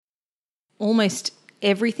almost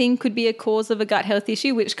everything could be a cause of a gut health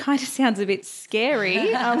issue, which kind of sounds a bit scary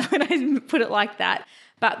when I put it like that.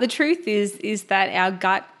 But the truth is that our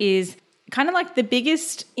gut is kind of like the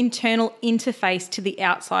biggest internal interface to the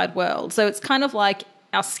outside world. So it's kind of like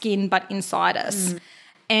our skin, but inside us.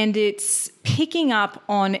 And it's picking up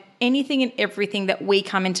on anything and everything that we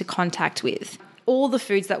come into contact with. All the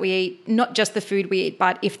foods that we eat, not just the food we eat,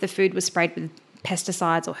 but if the food was sprayed with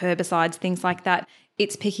pesticides or herbicides, things like that,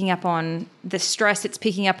 it's picking up on the stress. It's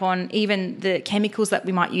picking up on even the chemicals that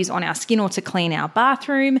we might use on our skin or to clean our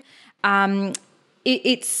bathroom.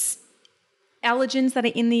 It's allergens that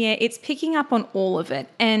are in the air. It's picking up on all of it.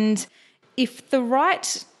 And if the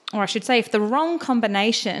wrong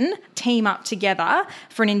combination team up together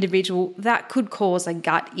for an individual, that could cause a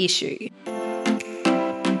gut issue.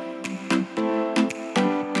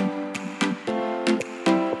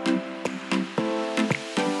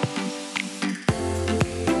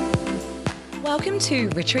 Welcome to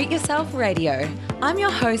Retreat Yourself Radio. I'm your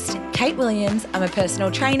host, Kate Williams. I'm a personal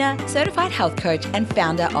trainer, certified health coach, and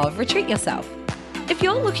founder of Retreat Yourself. If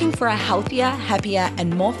you're looking for a healthier, happier,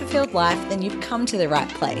 and more fulfilled life, then you've come to the right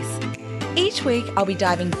place. Each week, I'll be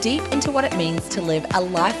diving deep into what it means to live a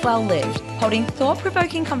life well lived, holding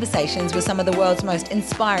thought-provoking conversations with some of the world's most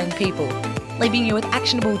inspiring people, leaving you with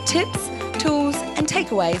actionable tips, tools, and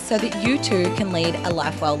takeaways so that you too can lead a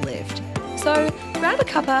life well lived. So grab a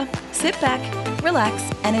cuppa, sit back, relax,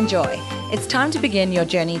 and enjoy. It's time to begin your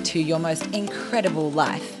journey to your most incredible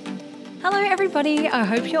life. Hello, everybody. I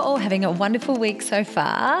hope you're all having a wonderful week so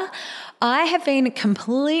far. I have been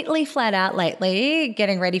completely flat out lately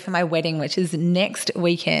getting ready for my wedding, which is next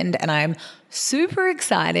weekend, and I'm super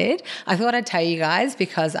excited. I thought I'd tell you guys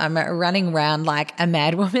because I'm running around like a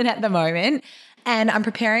mad woman at the moment. And I'm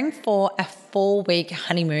preparing for a 4-week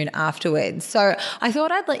honeymoon afterwards. So I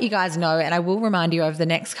thought I'd let you guys know, and I will remind you over the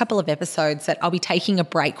next couple of episodes that I'll be taking a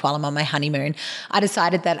break while I'm on my honeymoon. I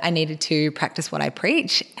decided that I needed to practice what I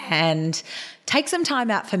preach and take some time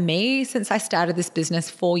out for me. Since I started this business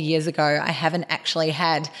 4 years ago, I haven't actually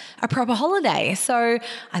had a proper holiday. So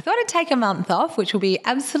I thought I'd take a month off, which will be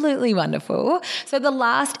absolutely wonderful. So the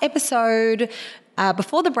last episode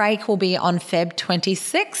before the break will be on Feb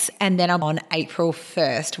 26th, and then I'm on April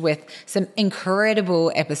 1st with some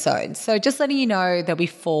incredible episodes. So just letting you know, there'll be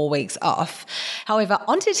 4 weeks off. However,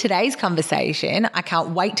 onto today's conversation. I can't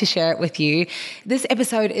wait to share it with you. This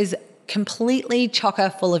episode is completely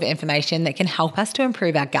chocker full of information that can help us to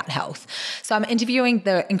improve our gut health. So I'm interviewing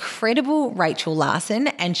the incredible Rachel Larson,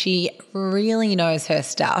 and she really knows her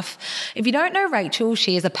stuff. If you don't know Rachel,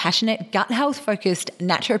 she is a passionate gut health focused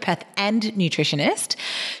naturopath and nutritionist.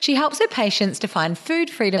 She helps her patients to find food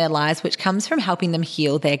freedom in their lives, which comes from helping them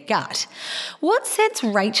heal their gut. What sets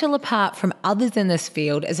Rachel apart from others in this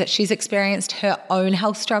field is that she's experienced her own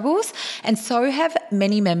health struggles, and so have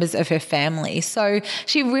many members of her family. So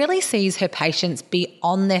she really sees her patients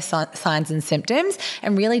beyond their signs and symptoms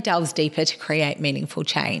and really delves deeper to create meaningful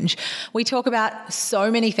change. We talk about so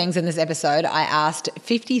many things in this episode. I asked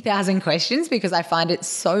 50,000 questions because I find it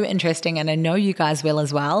so interesting, and I know you guys will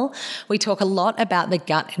as well. We talk a lot about the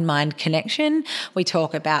gut and mind connection. We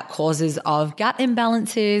talk about causes of gut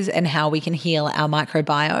imbalances and how we can heal our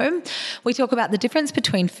microbiome. We talk about the difference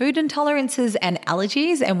between food intolerances and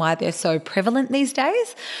allergies and why they're so prevalent these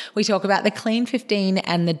days. We talk about the clean 15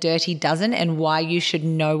 and the dirty dozen and why you should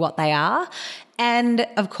know what they are. And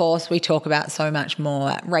of course, we talk about so much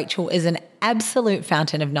more. Rachel is an absolute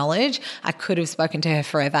fountain of knowledge. I could have spoken to her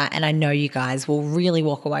forever, and I know you guys will really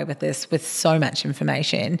walk away with this with so much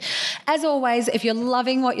information. As always, if you're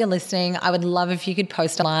loving what you're listening, I would love if you could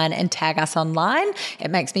post online and tag us online. It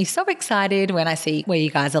makes me so excited when I see where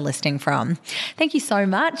you guys are listening from. Thank you so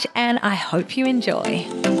much, and I hope you enjoy.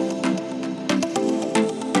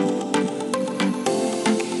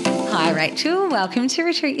 Hi, Rachel. Welcome to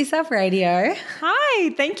Retreat Yourself Radio. Hi,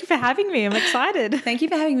 thank you for having me. I'm excited. Thank you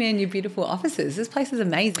for having me in your beautiful offices. This place is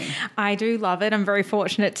amazing. I do love it. I'm very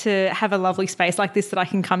fortunate to have a lovely space like this that I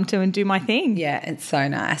can come to and do my thing. Yeah, it's so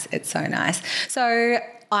nice. It's so nice. So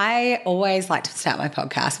I always like to start my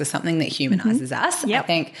podcast with something that humanizes us. Yep. I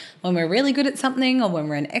think when we're really good at something, or when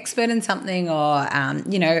we're an expert in something, or,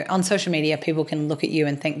 on social media, people can look at you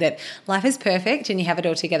and think that life is perfect and you have it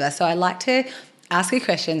all together. So I like to ask a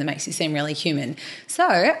question that makes you seem really human. So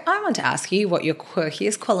I want to ask you what your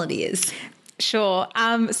quirkiest quality is. Sure.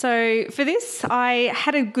 So for this, I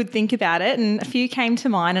had a good think about it, and a few came to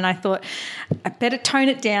mind, and I thought I better tone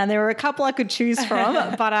it down. There were a couple I could choose from,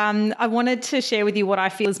 but I wanted to share with you what I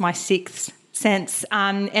feel is my sixth sense,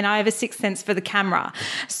 and I have a sixth sense for the camera.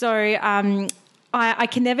 So I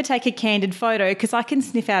can never take a candid photo because I can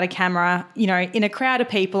sniff out a camera, you know, in a crowd of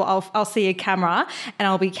people. I'll see a camera and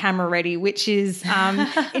I'll be camera ready, which is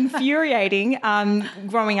infuriating.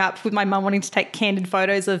 Growing up with my mum wanting to take candid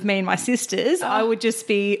photos of me and my sisters, I would just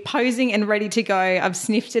be posing and ready to go. I've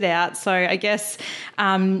sniffed it out. So I guess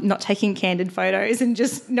not taking candid photos and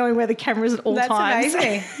just knowing where the camera is at all times. That's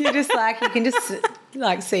amazing. You're just like, you can just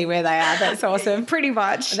like see where they are. That's awesome. Pretty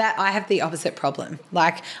much. That I have the opposite problem.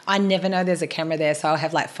 Like I never know there's a camera there, so I'll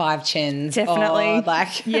have like 5 chins. Definitely. Or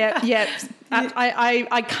like Yep.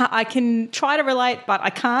 I can try to relate, but I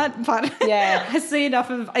can't. But yeah, I see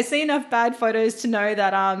enough bad photos to know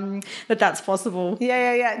that that's possible.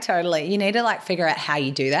 Yeah, totally. You need to like figure out how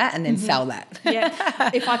you do that and then sell that.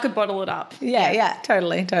 Yeah, if I could bottle it up. Yeah,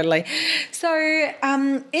 totally. So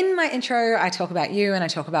in my intro, I talk about you and I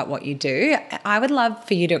talk about what you do. I would love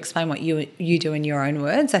for you to explain what you do in your own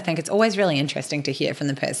words. I think it's always really interesting to hear from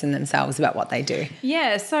the person themselves about what they do.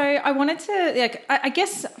 Yeah, so I wanted to, I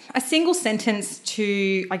guess a single sentence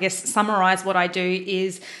to, summarize what I do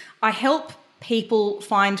is I help people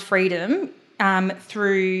find freedom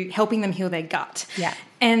through helping them heal their gut. Yeah.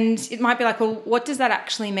 And it might be like, well, what does that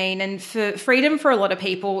actually mean? And for freedom for a lot of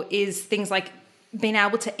people is things like being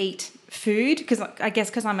able to eat food,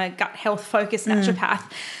 because I'm a gut health focused naturopath.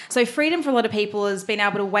 So freedom for a lot of people is being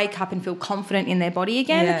able to wake up and feel confident in their body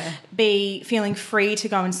again, be feeling free to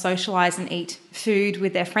go and socialise and eat food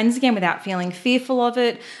with their friends again without feeling fearful of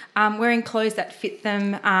it, wearing clothes that fit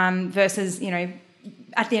them versus, you know,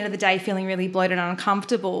 at the end of the day feeling really bloated and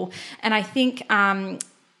uncomfortable. And I think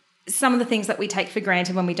some of the things that we take for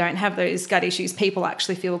granted when we don't have those gut issues, people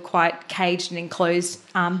actually feel quite caged and enclosed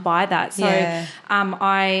by that. So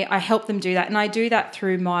I help them do that. And I do that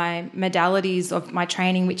through my modalities of my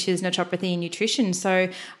training, which is naturopathy and nutrition. So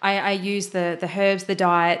I use the herbs, the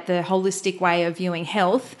diet, the holistic way of viewing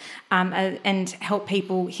health and help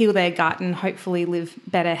people heal their gut and hopefully live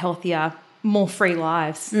better, healthier, more free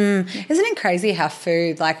lives. Isn't it crazy how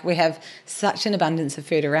food, like we have such an abundance of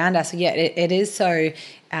food around us, yet it is so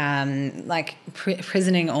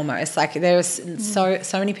prisoning almost. Like there's so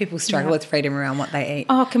many people struggle with freedom around what they eat.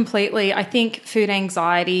 Oh, completely. I think food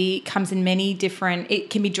anxiety comes in it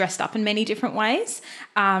can be dressed up in many different ways.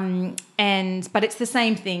 But it's the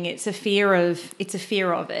same thing. It's a fear of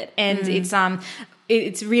it. And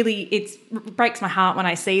it breaks my heart when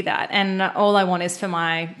I see that. And all I want is for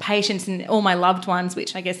my patients and all my loved ones,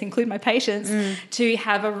 which I guess include my patients, to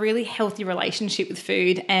have a really healthy relationship with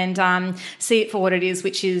food and see it for what it is,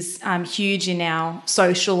 which is huge in our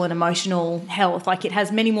social and emotional health. Like it has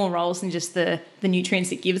many more roles than just the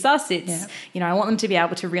nutrients it gives us. It's, I want them to be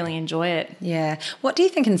able to really enjoy it. Yeah. What do you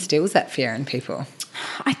think instills that fear in people?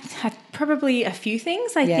 I have probably a few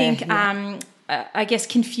things. I guess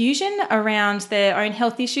confusion around their own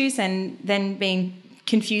health issues and then being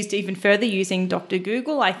confused even further using Dr.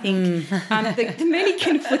 Google. I think the many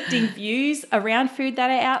conflicting views around food that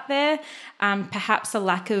are out there, perhaps a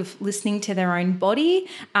lack of listening to their own body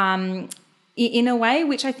in a way,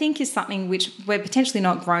 which I think is something which we're potentially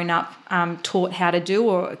not grown up taught how to do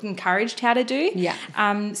or encouraged how to do. Yeah.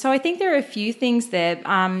 So I think there are a few things there.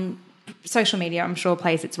 Social media, I'm sure,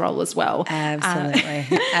 plays its role as well.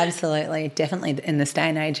 Absolutely. Definitely in this day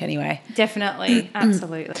and age anyway. Definitely.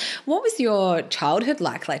 Absolutely. What was your childhood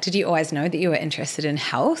like? Like, did you always know that you were interested in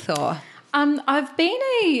health or? I've been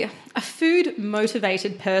a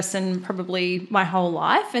food-motivated person probably my whole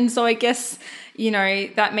life. And so I guess,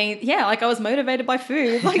 that means, I was motivated by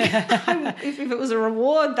food. Like if it was a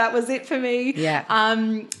reward, that was it for me. Yeah.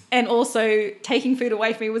 And also taking food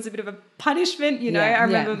away from me was a bit of a punishment. I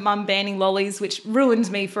remember Mum banning lollies, which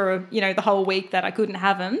ruined me for, the whole week that I couldn't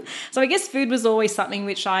have them. So I guess food was always something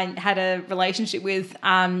which I had a relationship with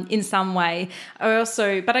in some way.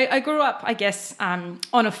 I grew up, I guess, on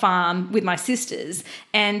a farm with my sisters,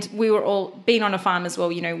 and we were all being on a farm as well.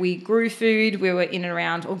 We grew food, we were in and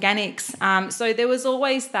around organics. So there was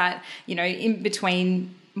always that, in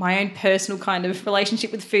between my own personal kind of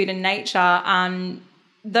relationship with food and nature,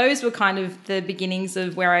 those were kind of the beginnings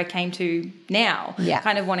of where I came to now,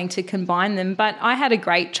 kind of wanting to combine them. But I had a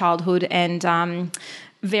great childhood and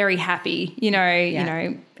very happy,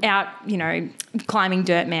 out, climbing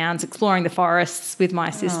dirt mounds, exploring the forests with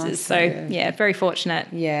my sisters. So very fortunate.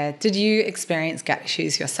 Yeah. Did you experience gut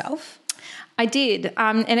issues yourself? I did.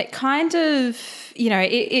 And it kind of,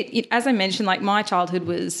 it as I mentioned, like my childhood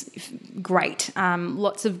was great.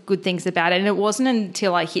 Lots of good things about it. And it wasn't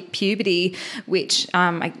until I hit puberty, which,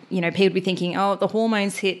 people would be thinking, oh, the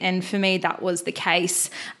hormones hit. And for me, that was the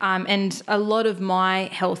case. And a lot of my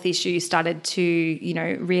health issues started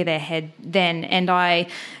to, rear their head then. And I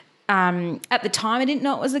at the time, I didn't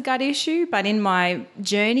know it was a gut issue, but in my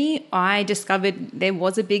journey, I discovered there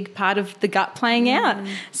was a big part of the gut playing out.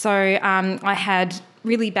 So I had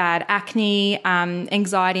really bad acne,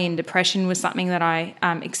 anxiety and depression was something that I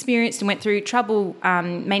experienced and went through trouble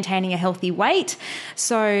maintaining a healthy weight.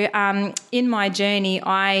 So in my journey,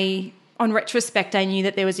 on retrospect, I knew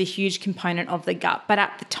that there was a huge component of the gut, but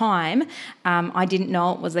at the time, I didn't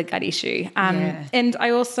know it was a gut issue. And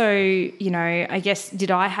I also, I guess, did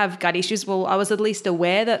I have gut issues? Well, I was at least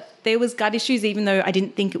aware that there was gut issues, even though I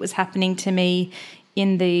didn't think it was happening to me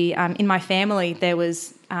in my family. There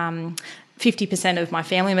was 50% of my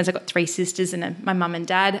family members. I've got 3 sisters and my mum and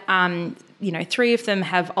dad. 3 of them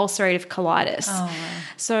have ulcerative colitis.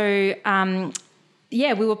 So,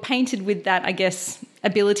 we were painted with that, I guess,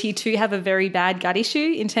 ability to have a very bad gut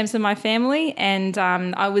issue in terms of my family. And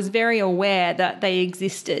I was very aware that they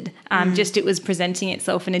existed. Just it was presenting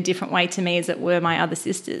itself in a different way to me as it were my other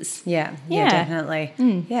sisters. Yeah, definitely.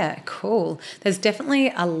 Yeah, cool. There's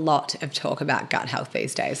definitely a lot of talk about gut health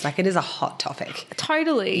these days. Like, it is a hot topic.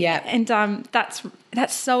 Totally. Yeah. And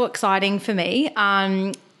that's so exciting for me.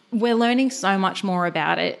 We're learning so much more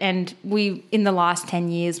about it. And in the last 10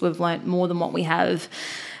 years, we've learned more than what we have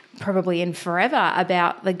probably in forever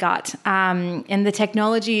about the gut. And the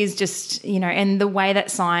technology is just, and the way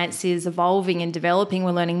that science is evolving and developing,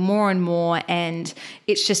 we're learning more and more. And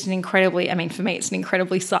it's just for me, it's an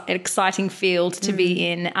incredibly exciting field to be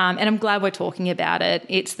in. And I'm glad we're talking about it.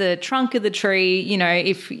 It's the trunk of the tree,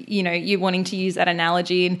 if, you're wanting to use that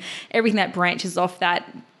analogy, and everything that branches off that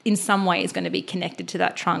in some way is going to be connected to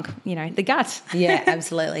that trunk, the gut. Yeah,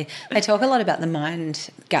 absolutely. They talk a lot about the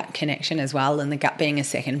mind-gut connection as well, and the gut being a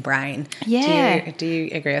second brain. Yeah. Do you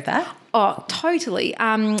agree with that? Oh, totally.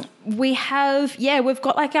 We've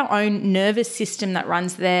got like our own nervous system that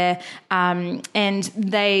runs there, and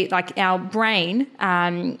they, like our brain,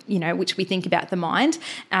 which we think about the mind,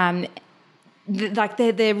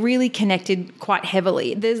 they're really connected quite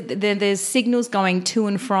heavily. There's signals going to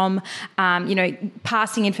and from,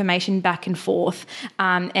 passing information back and forth,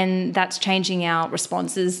 and that's changing our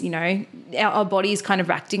responses. Our body's kind of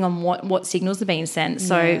acting on what signals are being sent.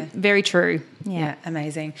 So very true. Yeah,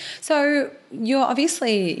 amazing. So you're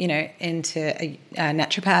obviously, into a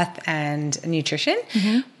naturopath and nutrition.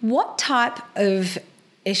 What type of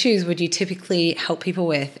issues would you typically help people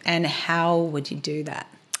with, and how would you do that?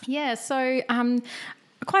 Yeah, so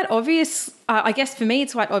quite obvious. I guess for me,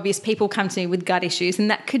 it's quite obvious. People come to me with gut issues, and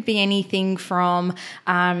that could be anything from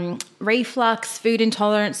reflux, food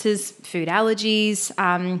intolerances, food allergies,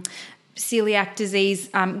 celiac disease,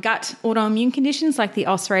 gut autoimmune conditions like the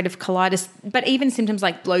ulcerative colitis, but even symptoms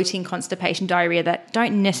like bloating, constipation, diarrhea that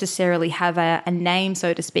don't necessarily have a name,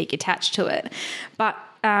 so to speak, attached to it. But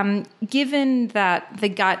given that the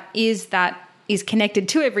gut is connected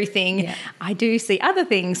to everything, I do see other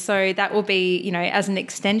things. So that will be, as an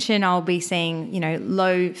extension, I'll be seeing,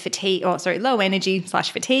 low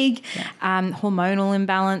energy/fatigue, hormonal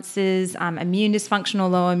imbalances, immune dysfunction or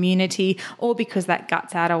low immunity, all because that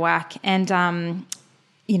gut's out of whack. And,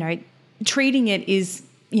 treating it is,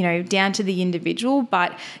 down to the individual,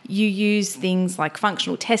 but you use things like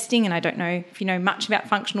functional testing. And I don't know if you know much about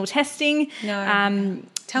functional testing. No.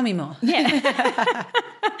 Tell me more. Yeah.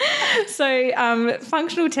 So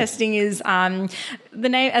functional testing is the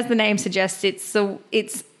name suggests.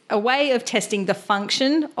 It's a way of testing the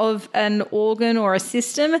function of an organ or a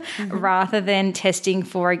system, rather than testing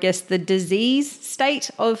for, I guess, the disease state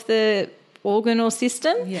of the organ or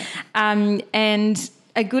system. Yeah. And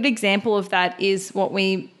a good example of that is what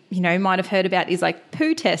we might have heard about is like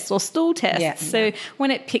poo tests or stool tests. Yeah. So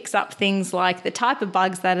when it picks up things like the type of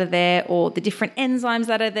bugs that are there or the different enzymes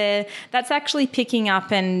that are there, that's actually picking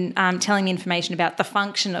up and telling me information about the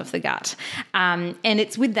function of the gut. And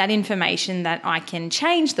it's with that information that I can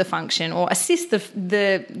change the function or assist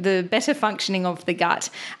the better functioning of the gut.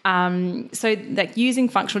 So like using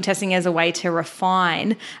functional testing as a way to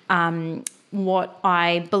refine what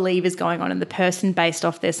I believe is going on in the person based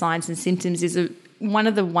off their signs and symptoms is one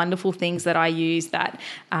of the wonderful things that I use that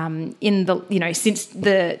since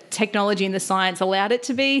the technology and the science allowed it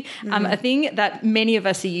to be a thing that many of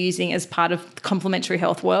us are using as part of the complementary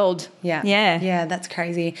health world. Yeah, that's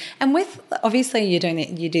crazy. And with, obviously you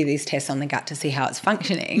do these tests on the gut to see how it's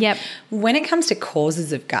functioning. Yep. When it comes to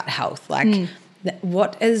causes of gut health,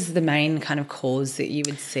 what is the main kind of cause that you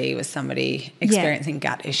would see with somebody experiencing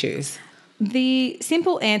gut issues? The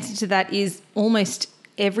simple answer to that is almost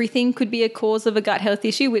everything could be a cause of a gut health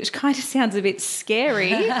issue, which kind of sounds a bit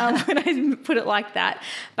scary when I put it like that.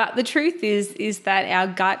 But the truth is that our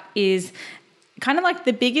gut is kind of like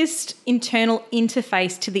the biggest internal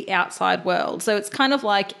interface to the outside world. So it's kind of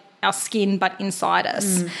like our skin, but inside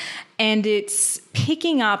us. And it's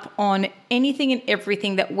picking up on anything and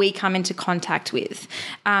everything that we come into contact with.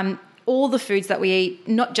 All the foods that we eat,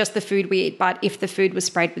 not just the food we eat, but if the food was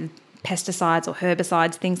sprayed with pesticides or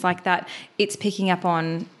herbicides, things like that, it's picking up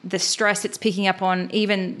on the stress. It's picking up on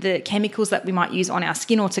even the chemicals that we might use on our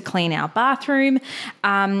skin or to clean our bathroom.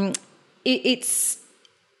 It's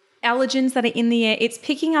allergens that are in the air. It's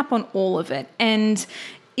picking up on all of it. And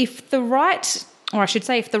if the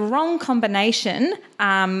wrong combination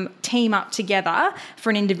team up together for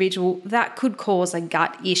an individual, that could cause a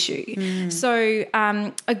gut issue. So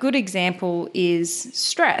a good example is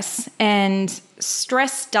stress. And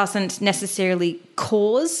stress doesn't necessarily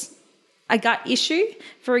cause a gut issue,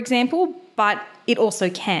 for example, but it also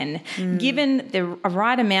can. Given the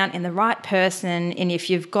right amount in the right person, and if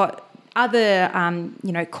you've got other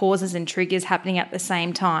causes and triggers happening at the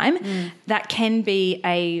same time, that can be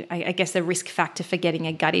a risk factor for getting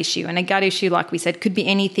a gut issue. And a gut issue, like we said, could be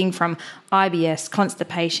anything from IBS,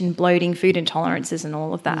 constipation, bloating, food intolerances, and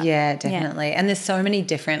all of that. Yeah, definitely. Yeah. And there's so many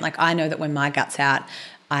different, like I know that when my gut's out,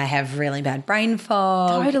 I have really bad brain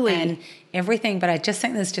fog and everything, but I just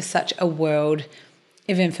think there's just such a world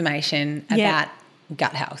of information about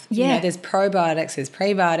gut health. Yeah. You know, there's probiotics, there's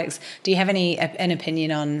prebiotics. Do you have an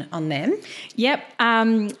opinion on them? Yep.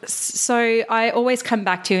 So I always come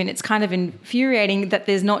back to, and it's kind of infuriating that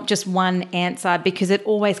there's not just one answer, because it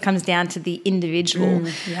always comes down to the individual.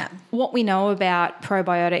 What we know about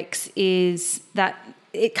probiotics is that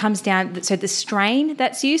it comes down, so the strain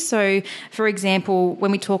that's used. So, for example,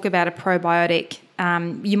 when we talk about a probiotic,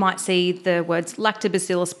 you might see the words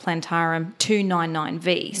Lactobacillus plantarum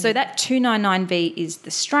 299V. So that 299V is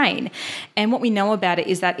the strain. And what we know about it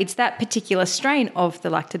is that it's that particular strain of the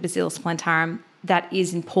Lactobacillus plantarum that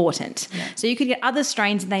is important. So you could get other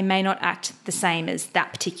strains and they may not act the same as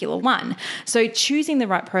that particular one. So choosing the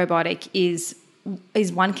right probiotic is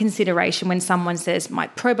one consideration when someone says my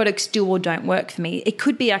probiotics do or don't work for me. It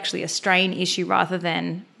could be actually a strain issue rather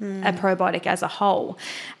than a probiotic as a whole.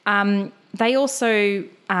 They also,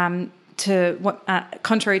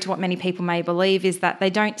 contrary to what many people may believe, is that they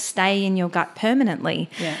don't stay in your gut permanently.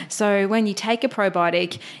 So when you take a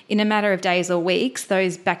probiotic, in a matter of days or weeks,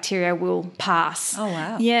 those bacteria will pass. Oh,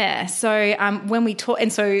 wow. Yeah. So when we talk,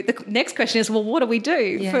 and so the next question is, well, what do we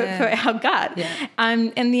do for our gut?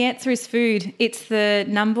 And the answer is food. It's the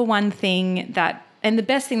number one thing and the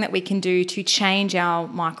best thing that we can do to change our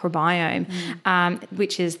microbiome,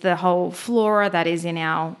 which is the whole flora that is in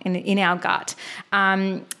our gut.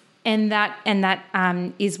 And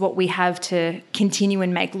that is what we have to continue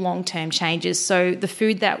and make long-term changes. So the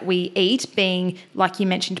food that we eat, being, like you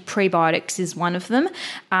mentioned, prebiotics is one of them.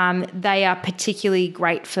 They are particularly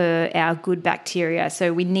great for our good bacteria.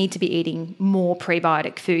 So we need to be eating more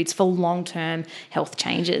prebiotic foods for long-term health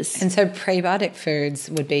changes. And so prebiotic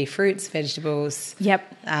foods would be fruits, vegetables.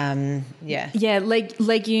 Legumes,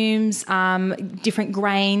 different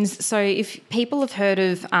grains. So if people have heard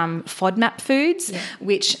of FODMAP foods,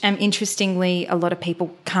 which interestingly a lot of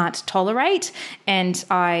people can't tolerate, and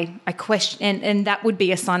I question, and that would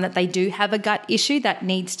be a sign that they do have a gut issue that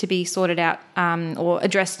needs to be sorted out or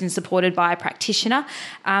addressed and supported by a practitioner.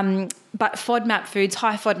 But FODMAP foods,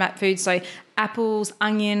 high FODMAP foods, so apples,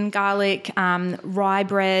 onion, garlic, rye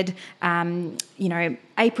bread,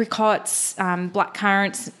 apricots, black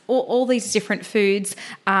currants, all these different foods,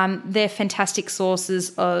 they're fantastic sources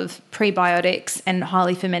of prebiotics and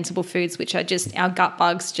highly fermentable foods, which are just our gut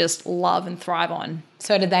bugs just love and thrive on.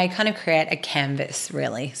 So do they kind of create a canvas,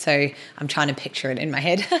 really? So I'm trying to picture it in my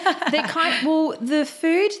head. The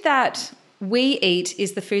food that we eat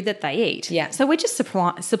is the food that they eat. So we're just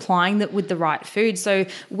supplying that with the right food. So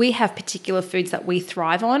we have particular foods that we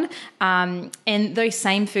thrive on, and those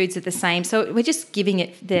same foods are the same. So we're just giving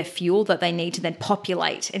it their fuel that they need to then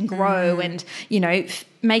populate and grow, and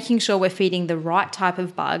making sure we're feeding the right type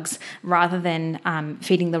of bugs rather than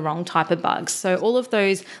feeding the wrong type of bugs. So all of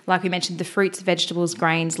those, like we mentioned, the fruits, vegetables,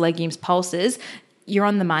 grains, legumes, pulses, you're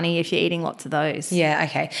on the money if you're eating lots of those. Yeah,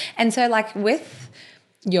 okay. And so like with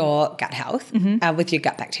your gut health, with your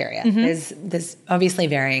gut bacteria, there's obviously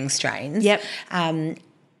varying strains.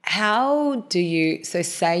 How do you, so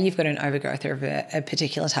say you've got an overgrowth of a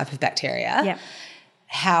particular type of bacteria,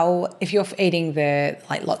 how, if you're eating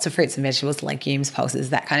lots of fruits and vegetables, legumes,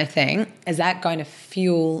 pulses, that kind of thing, is that going to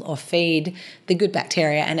fuel or feed the good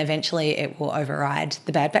bacteria and eventually it will override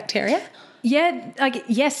the bad bacteria?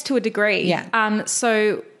 Yes, to a degree.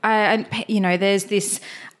 There's this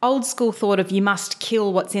old school thought of you must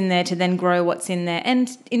kill what's in there to then grow what's in there. And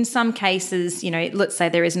in some cases, let's say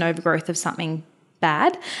there is an overgrowth of something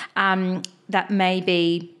bad, that may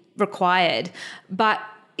be required. But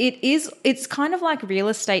it's kind of like real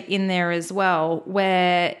estate in there as well,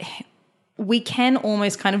 where we can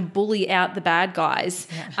almost kind of bully out the bad guys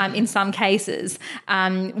in some cases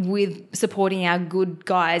with supporting our good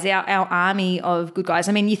guys, our army of good guys.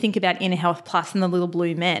 I mean, you think about Inner Health Plus and the Little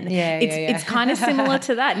Blue Men. It's kind of similar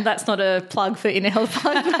to that. And that's not a plug for Inner Health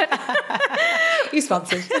Plus. You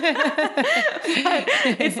sponsored.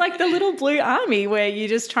 It's like the Little Blue Army where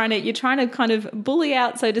you're trying to kind of bully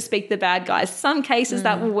out, so to speak, the bad guys. Some cases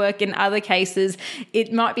that will work. In other cases,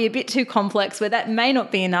 it might be a bit too complex where that may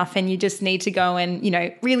not be enough, and you just need to go and,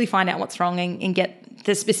 really find out what's wrong and get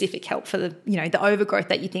the specific help for the, the overgrowth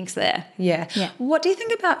that you think's there. Yeah. What do you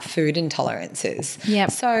think about food intolerances? Yeah.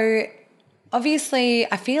 So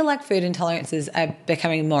obviously I feel like food intolerances are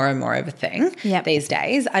becoming more and more of a thing these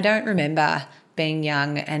days. I don't remember being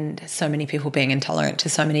young and so many people being intolerant to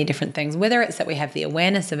so many different things, whether it's that we have the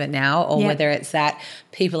awareness of it now or whether it's that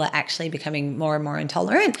people are actually becoming more and more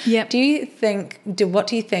intolerant. Yep. What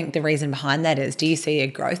do you think the reason behind that is? Do you see a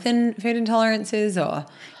growth in food intolerances or?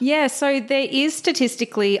 Yeah, so there is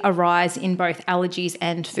statistically a rise in both allergies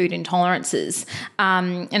and food intolerances.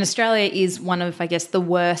 And Australia is one of, I guess, the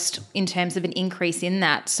worst in terms of an increase in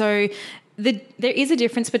that. So there is a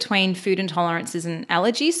difference between food intolerances and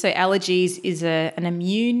allergies. So allergies is an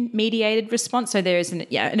immune-mediated response. So there is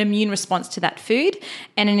an immune response to that food.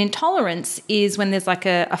 And an intolerance is when there's like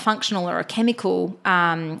a functional or a chemical,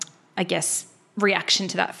 reaction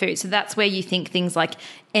to that food. So that's where you think things like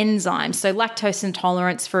enzymes. So lactose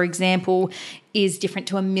intolerance, for example, is different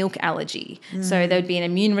to a milk allergy. So there would be an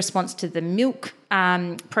immune response to the milk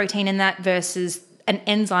protein in that versus an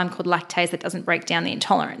enzyme called lactase that doesn't break down the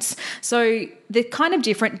intolerance. So they're kind of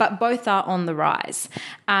different, but both are on the rise.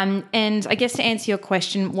 And I guess to answer your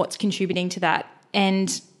question, what's contributing to that?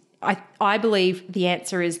 And I believe the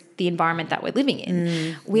answer is the environment that we're living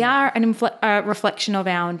in. We are a reflection of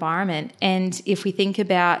our environment. And if we think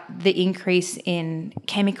about the increase in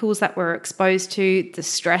chemicals that we're exposed to, the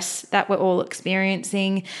stress that we're all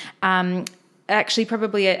experiencing, actually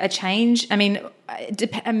probably a change. I mean,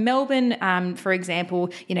 Melbourne, for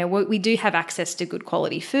example, we do have access to good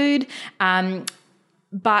quality food,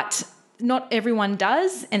 but not everyone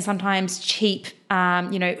does. And sometimes cheap,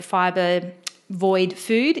 fibre void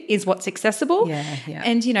food is what's accessible. Yeah.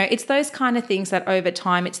 And, it's those kind of things that over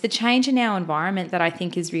time, it's the change in our environment that I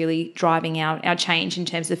think is really driving our change in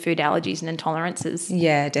terms of food allergies and intolerances.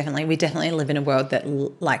 Yeah, definitely. We definitely live in a world that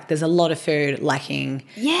there's a lot of food lacking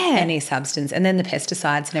any substance, and then the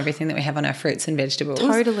pesticides and everything that we have on our fruits and vegetables.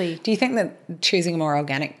 Totally. Do you think that choosing a more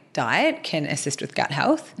organic diet can assist with gut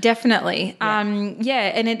health? Definitely. And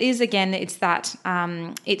it is, again, it's that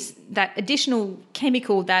additional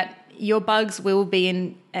chemical that your bugs will be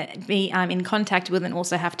in contact with and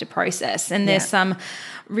also have to process. And there's some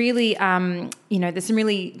really, there's some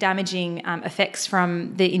really damaging effects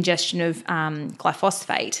from the ingestion of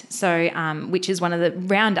glyphosate. So, which is one of the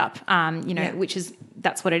Roundup,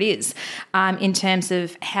 that's what it is, in terms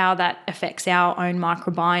of how that affects our own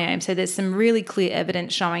microbiome. So there's some really clear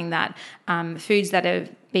evidence showing that foods that have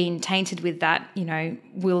been tainted with that,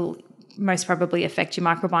 will most probably affect your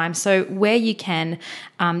microbiome. So where you can,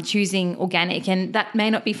 choosing organic, and that may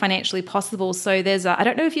not be financially possible. So there's I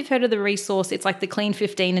don't know if you've heard of the resource, it's like the Clean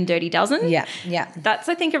 15 and Dirty Dozen. Yeah. That's,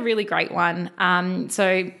 I think, a really great one.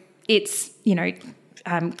 So it's,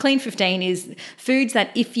 Clean 15 is foods that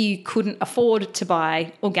if you couldn't afford to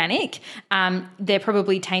buy organic, they're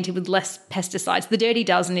probably tainted with less pesticides. The Dirty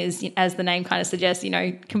Dozen is, as the name kind of suggests,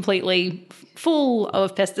 completely full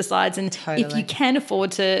of pesticides. And if you can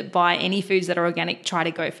afford to buy any foods that are organic, try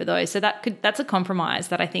to go for those. So that's a compromise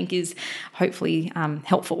that I think is hopefully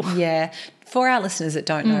helpful. Yeah. For our listeners that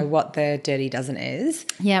don't know what the Dirty Dozen is,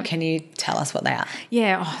 can you tell us what they are?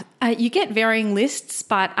 Yeah, you get varying lists,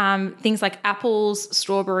 but things like apples,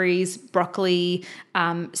 strawberries, broccoli,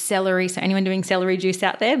 celery. So anyone doing celery juice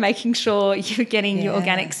out there, making sure you're getting your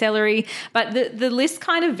organic celery. But the lists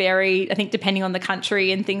kind of vary, I think, depending on the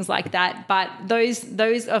country and things like that. But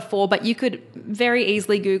those are four. But you could very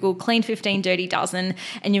easily Google Clean 15 Dirty Dozen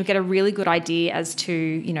and you'll get a really good idea as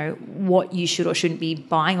to, what you should or shouldn't be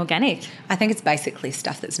buying organic. I think it's basically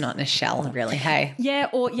stuff that's not in a shell, really, hey? Yeah,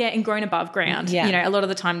 and grown above ground. Yeah. A lot of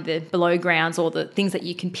the time the below grounds or the things that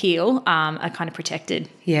you can peel are kind of protected.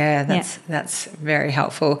 Yeah, that's very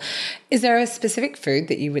helpful. Is there a specific food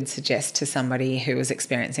that you would suggest to somebody who is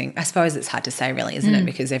experiencing, I suppose it's hard to say really, isn't it?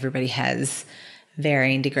 Because everybody has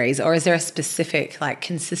varying degrees. Or is there a specific,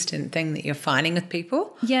 consistent thing that you're finding with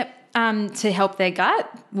people? Yep. To help their gut?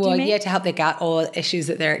 Well, to help their gut or issues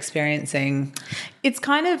that they're experiencing. It's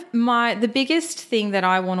kind of the biggest thing that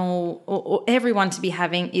I want or everyone to be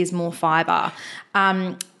having is more fibre.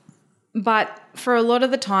 But for a lot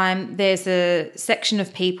of the time, there's a section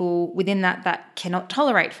of people within that cannot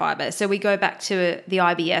tolerate fibre. So we go back to the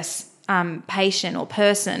IBS patient or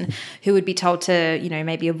person who would be told to,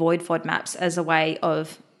 maybe avoid FODMAPs as a way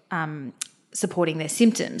of supporting their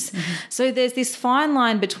symptoms. Mm-hmm. So there's this fine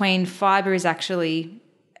line between fibre is actually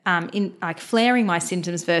in like flaring my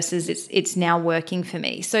symptoms versus it's now working for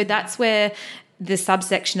me. So that's where the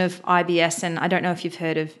subsection of IBS, and I don't know if you've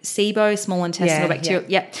heard of SIBO, small intestinal bacterial.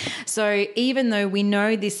 Yeah. So even though we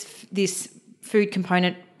know this food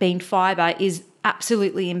component being fibre is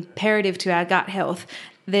absolutely imperative to our gut health,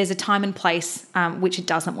 there's a time and place which it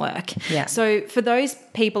doesn't work. Yeah. So for those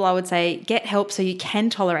people, I would say get help so you can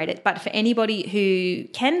tolerate it. But for anybody who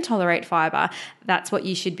can tolerate fibre, that's what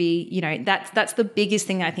you should be, that's the biggest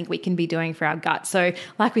thing I think we can be doing for our gut. So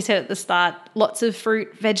like we said at the start, lots of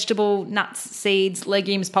fruit, vegetable, nuts, seeds,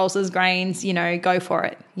 legumes, pulses, grains, go for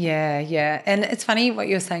it. Yeah, yeah. And it's funny what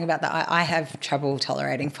you're saying about that. I have trouble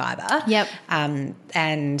tolerating fibre. Yep.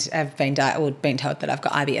 And I've been told that I've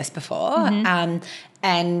got IBS before. Mm-hmm.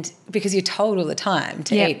 And because you're told all the time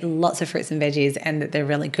to eat lots of fruits and veggies and that they're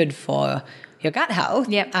really good for your gut health.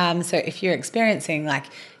 Yep. So if you're experiencing like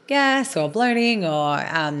gas or bloating or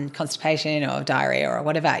constipation or diarrhea or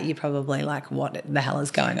whatever, you're probably like, what the hell is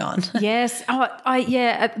going on? Yes.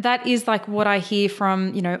 That is like what I hear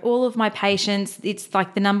from, all of my patients. It's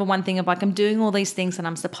like the number one thing of like, I'm doing all these things that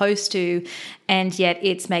I'm supposed to, and yet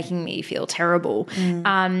it's making me feel terrible.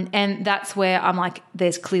 And that's where I'm like,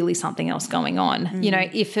 there's clearly something else going on.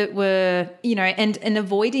 If it were, and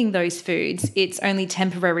avoiding those foods, it's only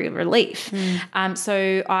temporary relief.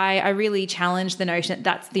 So I really challenge the notion that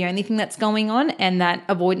that's the only thing that's going on, and that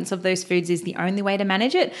avoidance of those foods is the only way to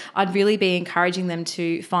manage it. I'd really be encouraging them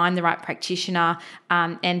to find the right practitioner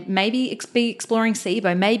and maybe be exploring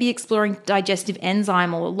SIBO, maybe exploring digestive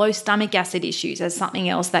enzyme or low stomach acid issues as something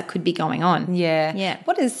else that could be going on. Yeah.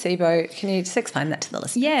 What is SIBO? Can you just explain that to the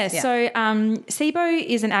listeners? Yeah. So SIBO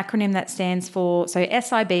is an acronym that stands for,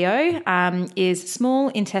 SIBO is small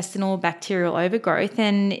intestinal bacterial overgrowth,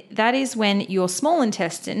 and that is when your small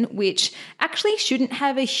intestine, which actually shouldn't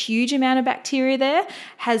have a huge amount of bacteria there,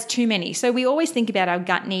 has too many. So we always think about our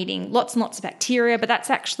gut needing lots and lots of bacteria, but that's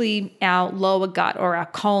actually our lower gut or our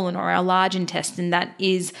colon or our large intestine that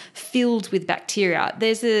is filled with bacteria.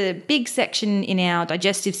 There's a big section in our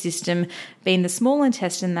digestive system, being the small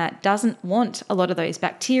intestine, that doesn't want a lot of those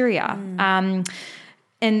bacteria.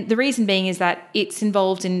 And the reason being is that it's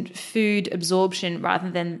involved in food absorption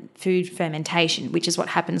rather than food fermentation, which is what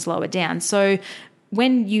happens lower down. So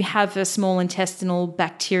when you have a small intestinal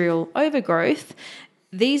bacterial overgrowth,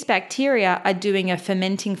 these bacteria are doing a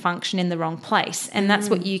fermenting function in the wrong place. And that's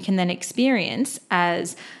what you can then experience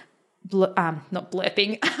as not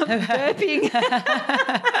burping,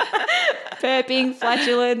 burping,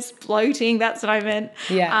 flatulence, bloating, that's what I meant.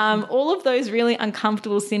 Yeah. All of those really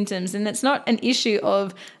uncomfortable symptoms. And it's not an issue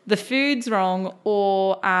of the food's wrong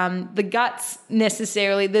or the guts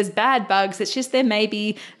necessarily. There's bad bugs. It's just there may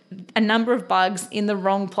be a number of bugs in the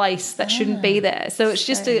wrong place that shouldn't be there. So it's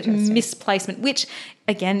just a misplacement, which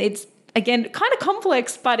again, it's kind of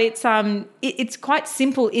complex, but it's quite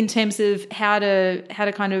simple in terms of how to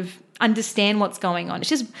kind of understand what's going on. It's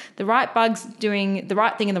just the right bugs doing the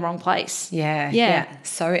right thing in the wrong place. Yeah.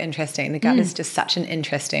 So interesting. The gut is just such an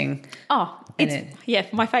interesting.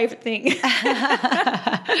 It's my favorite thing.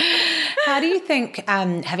 How do you think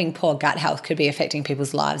having poor gut health could be affecting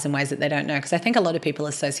people's lives in ways that they don't know? Because I think a lot of people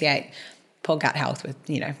associate poor gut health with,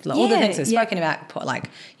 all the things we've spoken about,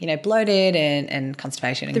 bloated and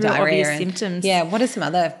constipation and diarrhea. Obvious symptoms. Yeah. What are some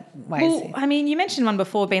other ways? Well, I mean, you mentioned one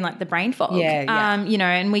before being like the brain fog. Yeah.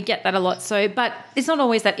 And we get that a lot. So, but it's not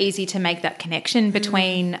always that easy to make that connection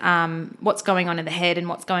between what's going on in the head and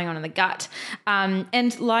what's going on in the gut.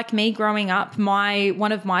 And like me growing up,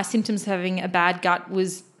 one of my symptoms of having a bad gut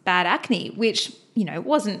was bad acne, which,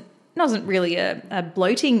 wasn't really a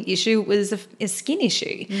bloating issue, it was a skin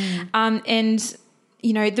issue. And,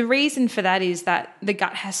 the reason for that is that the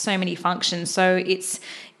gut has so many functions. So it's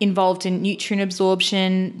involved in nutrient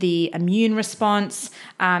absorption, the immune response,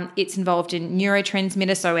 it's involved in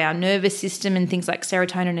neurotransmitters, so our nervous system and things like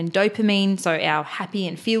serotonin and dopamine, so our happy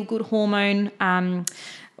and feel-good hormone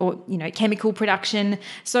chemical production.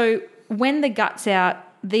 So when the gut's out,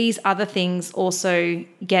 these other things also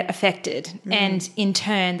get affected, and in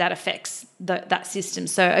turn that affects that system.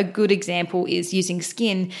 So a good example is using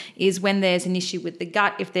skin is when there's an issue with the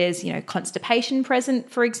gut, if there's, constipation present,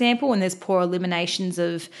 for example, and there's poor eliminations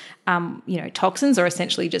of, toxins or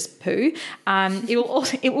essentially just poo, it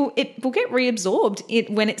will get reabsorbed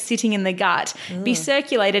when it's sitting in the gut, be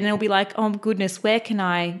circulated, and it'll be like, oh goodness, where can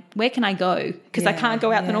I go? Because I can't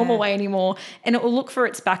go out the normal way anymore, and it will look for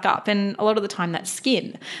its backup. And a lot of the time that's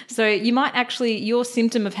skin. So you might actually, your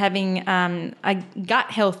symptom of having a gut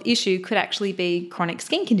health issue could actually be chronic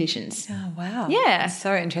skin conditions. Oh, wow. Yeah. That's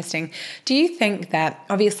so interesting. Do you think that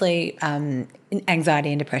obviously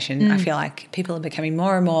anxiety and depression, I feel like people are becoming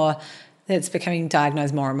more and more, it's becoming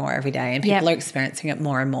diagnosed more and more every day, and people are experiencing it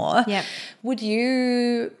more and more. Yep. Would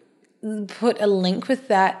you put a link with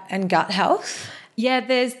that and gut health? Yeah,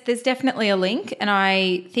 there's definitely a link, and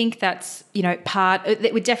I think that's,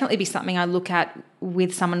 it would definitely be something I look at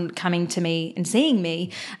with someone coming to me and seeing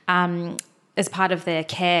me as part of their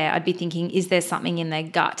care. I'd be thinking, is there something in their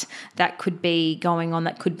gut that could be going on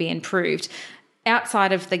that could be improved?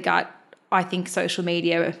 Outside of the gut, I think social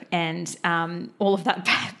media and all of that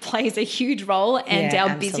plays a huge role, and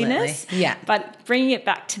our busyness. Yeah. But bringing it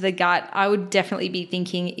back to the gut, I would definitely be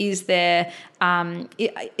thinking, is there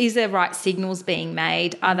right signals being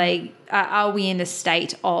made? Are we in a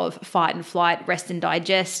state of fight and flight, rest and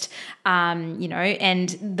digest?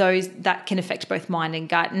 And those that can affect both mind and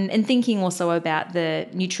gut, and thinking also about the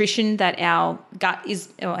nutrition that our gut is,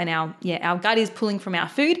 our gut is pulling from our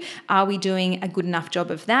food. Are we doing a good enough job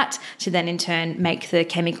of that to then in turn make the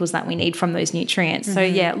chemicals that we need from those nutrients?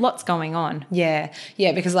 So lots going on. Yeah,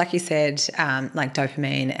 because like you said, like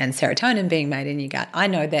dopamine and serotonin being made in your gut. I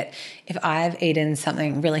know that if I've eaten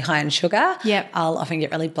something really high in sugar, I'll often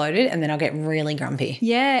get really bloated, and then I'll get really grumpy.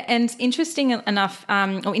 Yeah, and interestingly,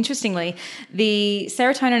 the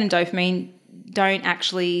serotonin and dopamine don't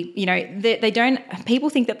actually, they don't, people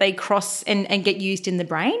think that they cross and get used in the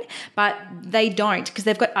brain, but they don't, because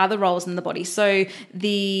they've got other roles in the body. So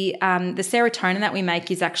the serotonin that we make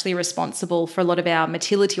is actually responsible for a lot of our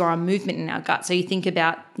motility or our movement in our gut. So you think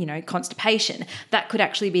about, constipation, that could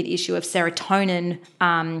actually be an issue of serotonin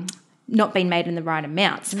not being made in the right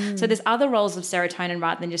amounts. So there's other roles of serotonin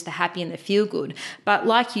rather than just the happy and the feel good. But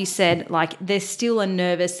like you said, like there's still a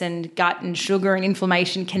nervous and gut and sugar and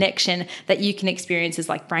inflammation connection that you can experience as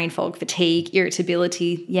like brain fog, fatigue,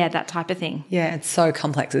 irritability, that type of thing. Yeah, it's so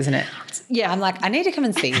complex, isn't it? Yeah. I'm like, I need to come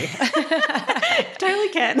and see you. Totally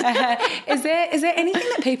can. Is there anything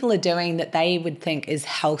that people are doing that they would think is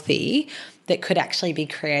healthy that could actually be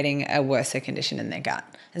creating a worse condition in their gut?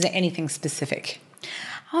 Is there anything specific?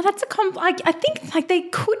 Oh, that's I think like they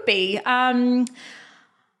could be. I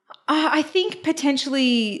think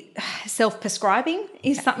potentially self-prescribing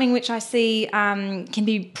is something which I see can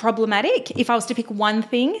be problematic if I was to pick one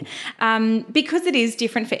thing, because it is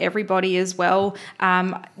different for everybody as well.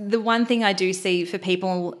 The one thing I do see for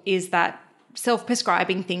people is that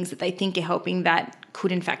self-prescribing things that they think are helping that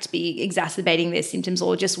could in fact be exacerbating their symptoms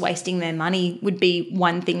or just wasting their money would be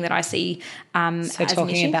one thing that I see. So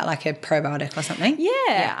talking about like a probiotic or something?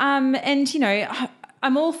 Yeah. And,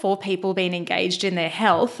 I'm all for people being engaged in their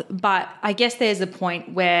health, but I guess there's a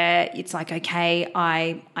point where it's like, okay,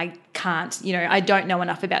 I can't, I don't know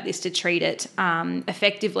enough about this to treat it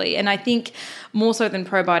effectively. And I think more so than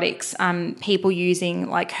probiotics, people using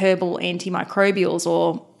like herbal antimicrobials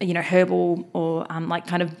or, herbal or like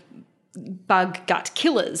kind of bug gut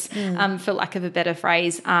killers, for lack of a better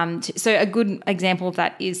phrase. So a good example of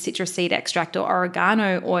that is citrus seed extract or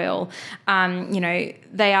oregano oil.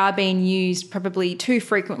 They are being used probably too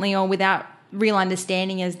frequently or without real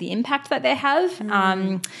understanding as the impact that they have.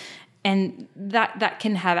 And that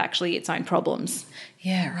can have actually its own problems.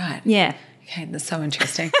 Yeah, right. Yeah. Okay, that's so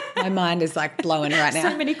interesting. My mind is like blowing right now.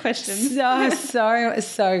 So many questions.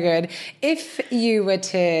 So good. If you were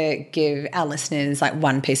to give our listeners like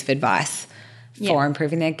one piece of advice for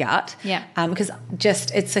improving their gut, because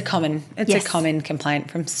it's a common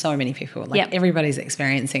complaint from so many people. Like everybody's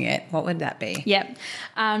experiencing it. What would that be? Yeah.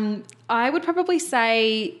 I would probably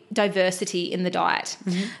say diversity in the diet.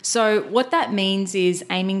 So what that means is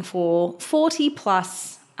aiming for 40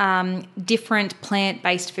 plus different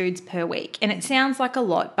plant-based foods per week. And it sounds like a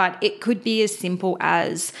lot, but it could be as simple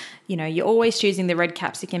as, you're always choosing the red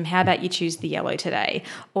capsicum. How about you choose the yellow today?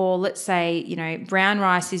 Or let's say, brown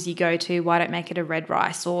rice is your go-to. Why don't make it a red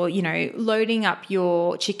rice? Or, loading up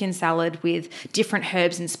your chicken salad with different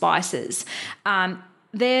herbs and spices.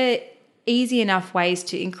 They're easy enough ways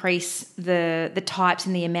to increase the types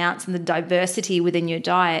and the amounts and the diversity within your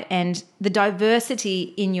diet. And the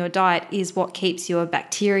diversity in your diet is what keeps your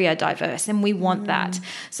bacteria diverse, and we want that.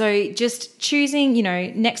 So just choosing,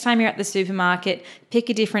 next time you're at the supermarket, pick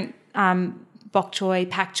a different bok choy,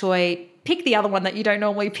 pak choy, pick the other one that you don't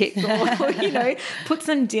normally pick, or put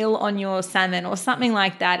some dill on your salmon or something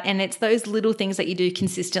like that. And it's those little things that you do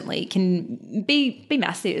consistently can be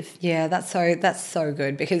massive. Yeah, that's so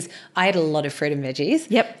good, because I eat a lot of fruit and veggies.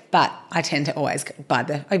 Yep. But I tend to always buy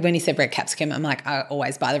when you said red capsicum, I'm like, I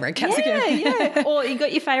always buy the red capsicum. Yeah. Or you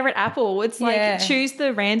got your favorite apple. It's like choose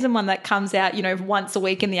the random one that comes out, once a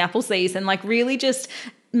week in the apple season. Like really just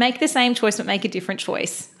make the same choice but make a different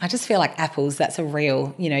choice. I just feel like apples, that's a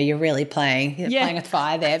real, you're really playing with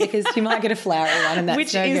fire there, because you might get a flowery one and that's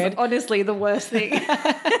Which no is good. honestly the worst thing.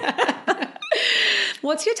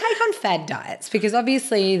 What's your take on fad diets? Because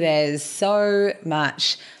obviously there's so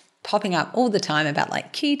much popping up all the time about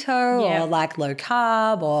like keto or like low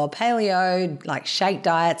carb or paleo, like shake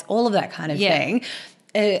diets, all of that kind of thing.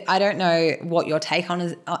 I don't know what your take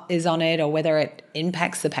on is on it, or whether it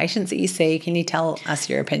impacts the patients that you see. Can you tell us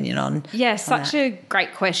your opinion on? Yeah, such a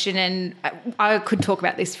great question, and I could talk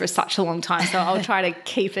about this for such a long time, so I'll try to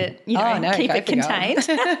keep it, keep it contained.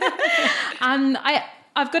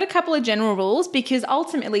 I've got a couple of general rules, because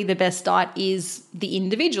ultimately the best diet is the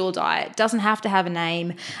individual diet. It doesn't have to have a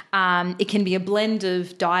name. It can be a blend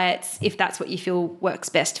of diets if that's what you feel works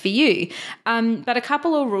best for you. But a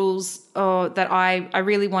couple of rules that I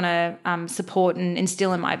really want to support and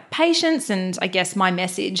instill in my patients, and I guess my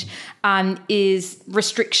message is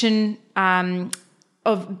restriction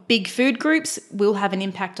of big food groups will have an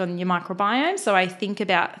impact on your microbiome. So I think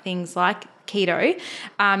about things like keto.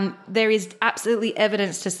 There is absolutely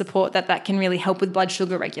evidence to support that can really help with blood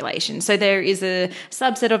sugar regulation. So there is a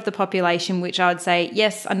subset of the population which I would say,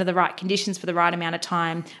 yes, under the right conditions for the right amount of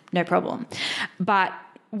time, no problem. But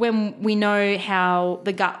when we know how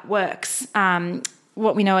the gut works,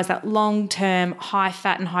 what we know is that long-term high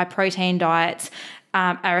fat and high protein diets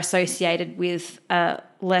are associated with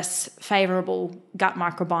less favorable gut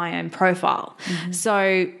microbiome profile. Mm-hmm.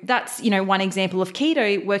 So that's, one example of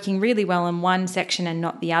keto working really well in one section and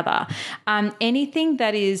not the other. Anything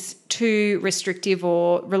that is too restrictive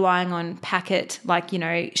or relying on packet, like,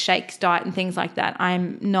 shakes diet and things like that,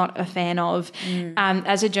 I'm not a fan of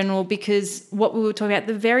as a general, because what we were talking about at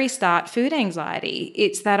the very start, food anxiety,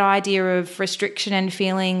 it's that idea of restriction and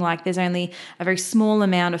feeling like there's only a very small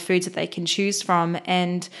amount of foods that they can choose from.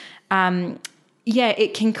 And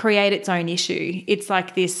it can create its own issue. It's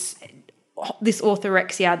like this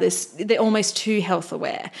orthorexia, they're almost too health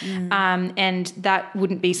aware. And that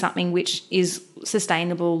wouldn't be something which is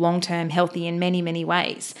sustainable, long-term, healthy in many, many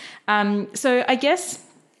ways. So I guess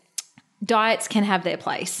diets can have their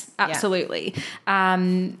place. Absolutely.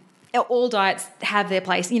 All diets have their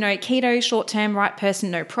place. Keto, short-term, right person,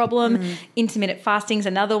 no problem. Intermittent fasting is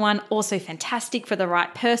another one, also fantastic for the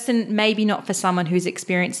right person, maybe not for someone who's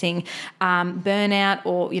experiencing burnout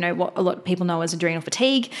or, what a lot of people know as adrenal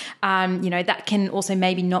fatigue. That can also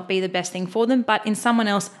maybe not be the best thing for them, but in someone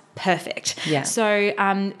else, perfect. Yeah. So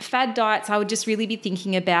fad diets, I would just really be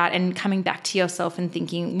thinking about and coming back to yourself and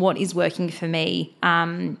thinking, what is working for me?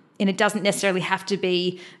 And it doesn't necessarily have to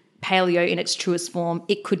be paleo in its truest form.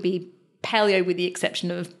 It could be paleo with the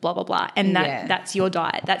exception of blah, blah, blah. And that's your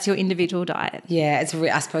diet. That's your individual diet. Yeah,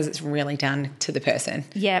 I suppose it's really down to the person.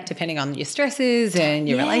 Yeah. Depending on your stresses and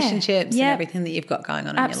your relationships and everything that you've got going on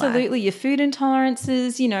in your life. Absolutely. Your food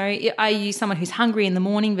intolerances, are you someone who's hungry in the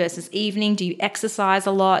morning versus evening? Do you exercise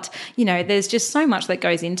a lot? There's just so much that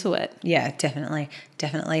goes into it. Yeah, definitely.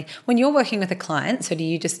 When you're working with a client, so do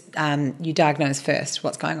you just you diagnose first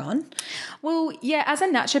what's going on? Well, yeah, as a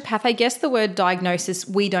naturopath, I guess the word diagnosis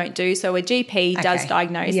we don't do. So a GP does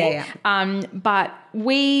diagnose it. But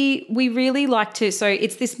we really like to, so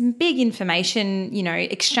it's this big information,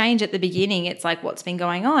 exchange at the beginning. It's like, what's been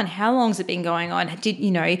going on? How long's it been going on?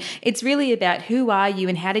 It's really about who are you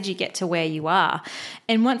and how did you get to where you are?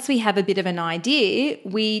 And once we have a bit of an idea,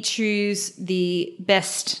 we choose the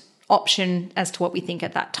best option as to what we think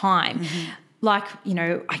at that time. Mm-hmm. Like,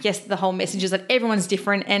 I guess the whole message is that everyone's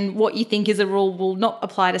different and what you think is a rule will not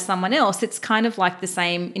apply to someone else. It's kind of like the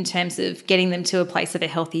same in terms of getting them to a place of a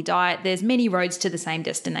healthy diet. There's many roads to the same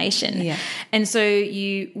destination. Yeah. And so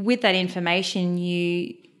with that information,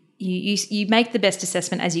 you make the best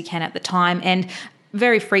assessment as you can at the time. And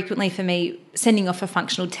very frequently for me, sending off for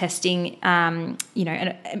functional testing, being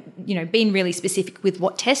really specific with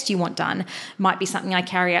what test you want done might be something I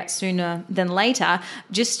carry out sooner than later,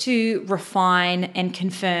 just to refine and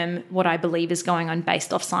confirm what I believe is going on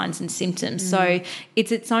based off signs and symptoms. So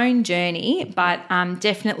it's its own journey, but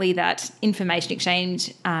definitely that information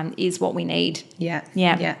exchange is what we need.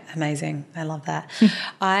 Yeah. Amazing. I love that.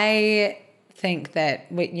 think that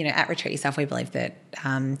at Retreat Yourself, we believe that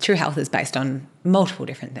true health is based on multiple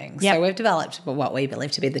different things. Yep. So we've developed what we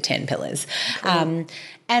believe to be the 10 pillars. Cool.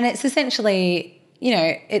 And it's essentially,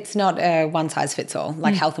 it's not a one size fits all.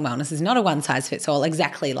 Like health and wellness is not a one size fits all,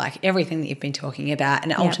 exactly like everything that you've been talking about.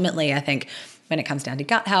 And ultimately, I think when it comes down to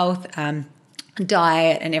gut health,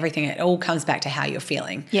 diet and everything, it all comes back to how you're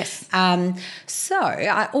feeling. Yes. So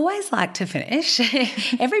I always like to finish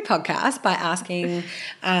every podcast by asking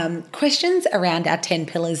questions around our 10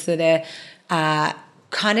 pillars that are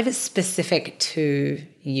kind of specific to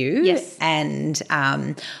you. Yes. And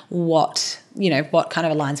what kind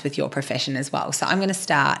of aligns with your profession as well. So I'm going to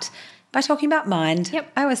start by talking about mind.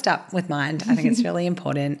 Yep. I always start with mind. I think it's really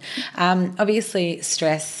important. Obviously,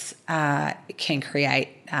 stress can create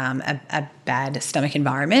a bad stomach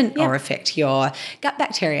environment or affect your gut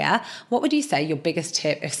bacteria. What would you say your biggest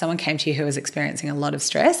tip if someone came to you who was experiencing a lot of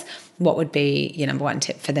stress? What would be your number one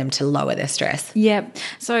tip for them to lower their stress? Yeah.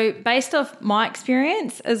 So based off my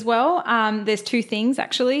experience as well, there's two things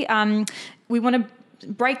actually. We want to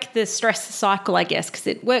break the stress cycle, I guess, because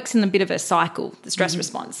it works in a bit of a cycle, the stress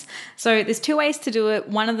response. So there's two ways to do it.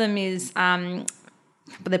 One of them is, but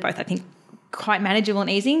they're both, I think, quite manageable and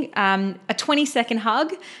easy. A 20-second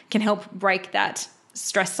hug can help break that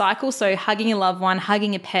stress cycle. So hugging a loved one,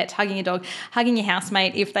 hugging a pet, hugging a dog, hugging your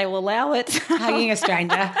housemate if they will allow it. Hugging a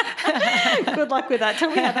stranger. Good luck with that. Tell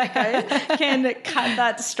me how that goes. Can cut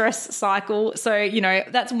that stress cycle. So,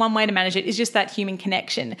 that's one way to manage it, is just that human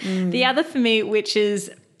connection. The other for me, which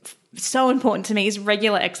is so important to me, is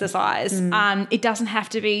regular exercise. It doesn't have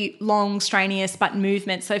to be long, strenuous, but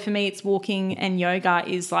movement. So for me, it's walking, and yoga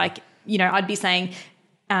is like, I'd be saying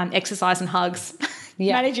exercise and hugs.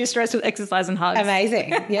 Yeah. Manage your stress with exercise and hugs. Amazing.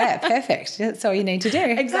 Yeah, perfect. That's all you need to do.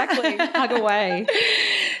 Exactly. Hug away.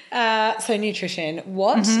 So nutrition,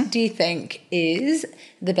 what do you think is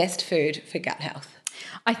the best food for gut health?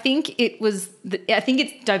 I think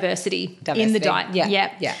it's diversity in the diet.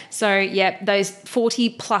 Yeah. So, those 40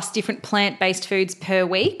 plus different plant-based foods per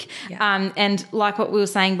week. Yeah. And like what we were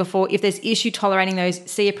saying before, if there's issue tolerating those,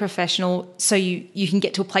 see a professional so you can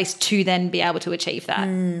get to a place to then be able to achieve that.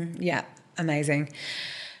 Yeah, amazing.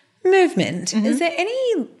 Movement. Is there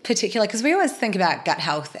any particular, because we always think about gut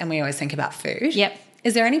health and we always think about food. Yep.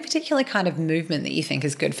 Is there any particular kind of movement that you think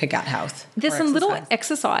is good for gut health? There's some little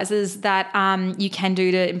exercises that you can do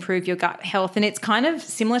to improve your gut health, and it's kind of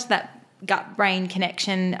similar to that gut-brain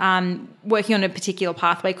connection, working on a particular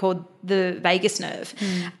pathway called the vagus nerve.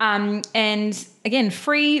 And again,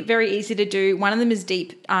 free, very easy to do. One of them is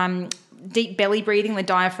deep belly breathing, the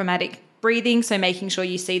diaphragmatic breathing, so making sure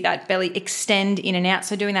you see that belly extend in and out,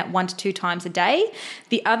 so doing that 1 to 2 times a day.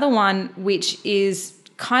 The other one, which is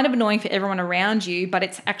kind of annoying for everyone around you, but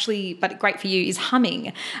great for you, is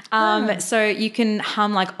humming. So you can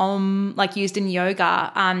hum like used in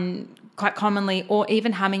yoga, quite commonly, or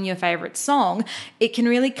even humming your favorite song. It can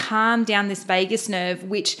really calm down this vagus nerve,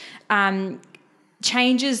 which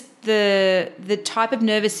changes the type of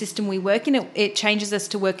nervous system we work in. It changes us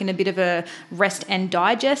to work in a bit of a rest and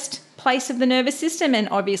digest place of the nervous system, and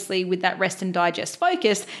obviously with that rest and digest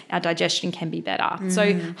focus, our digestion can be better.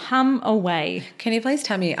 So hum away. Can you please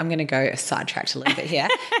tell me, I'm going to go sidetracked a little bit here.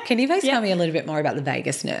 Can you please tell me a little bit more about the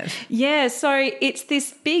vagus nerve? Yeah, so it's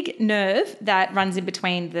this big nerve that runs in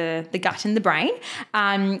between the gut and the brain,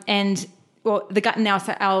 the gut and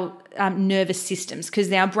our nervous systems,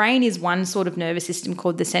 because our brain is one sort of nervous system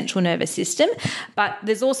called the central nervous system, but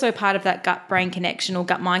there's also part of that gut-brain connection or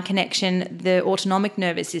gut-mind connection, the autonomic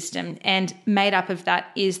nervous system, and made up of that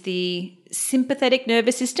is the sympathetic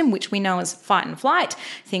nervous system, which we know as fight and flight.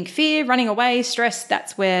 Think fear, running away, stress,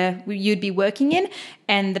 that's where you'd be working in.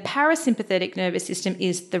 And the parasympathetic nervous system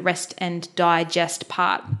is the rest and digest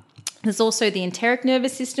part. There's also the enteric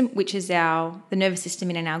nervous system, which is the nervous system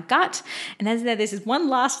in our gut. And this is one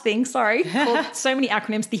last thing, called so many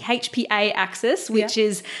acronyms, the HPA axis, which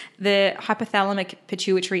is the hypothalamic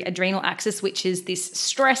pituitary adrenal axis, which is this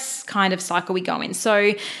stress kind of cycle we go in.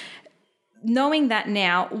 So knowing that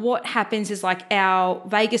now, what happens is like our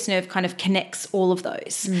vagus nerve kind of connects all of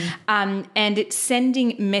those. And it's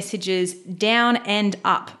sending messages down and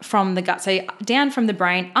up from the gut. So down from the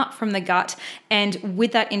brain, up from the gut. And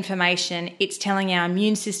with that information, it's telling our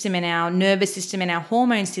immune system and our nervous system and our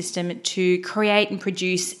hormone system to create and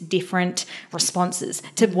produce different responses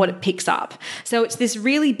to what it picks up. So it's this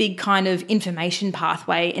really big kind of information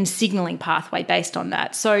pathway and signaling pathway based on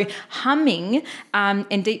that. So humming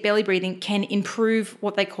and deep belly breathing can improve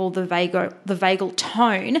what they call the vagal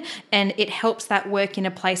tone, and it helps that work in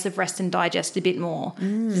a place of rest and digest a bit more.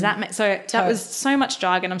 Does that make so? That was so much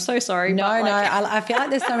jargon. I'm so sorry. No, I feel like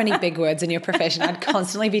there's so many big words in your profession. I'd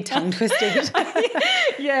constantly be tongue twisted.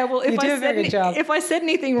 Yeah, well, if I said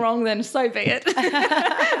anything wrong, then so be it.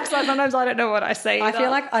 So sometimes I don't know what I say. I feel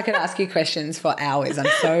like I could ask you questions for hours. I'm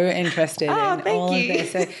so interested in all of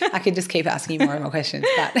this. So I could just keep asking you more and more questions.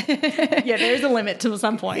 But yeah, there is a limit to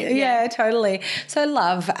some point. Yeah, totally. So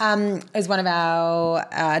love is one of our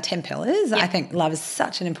 10 pillars. Yeah. I think love is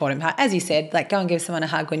such an important part. As you said, like go and give someone a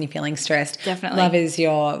hug when you're feeling stressed. Definitely. Love is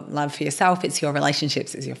your love for yourself. It's your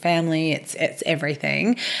relationships. It's your family. It's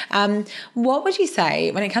everything. What would you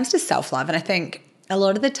say when it comes to self-love? And I think a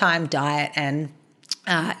lot of the time diet and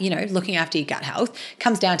looking after your gut health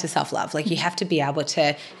comes down to self-love. Like you have to be able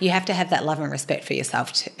to, you have to have that love and respect for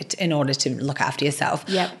yourself in order to look after yourself.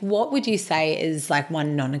 Yep. What would you say is like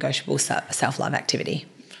one non-negotiable self-love activity?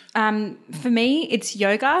 For me, it's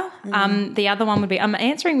yoga. The other one would be, I'm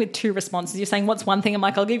answering with two responses. You're saying, what's one thing? I'm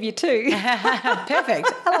like, I'll give you two.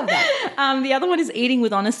 Perfect. I love that. The other one is eating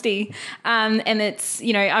with honesty. And it's,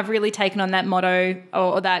 I've really taken on that motto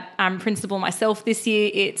or that principle myself this year.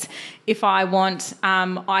 It's if I want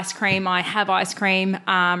ice cream, I have ice cream,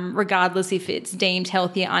 regardless if it's deemed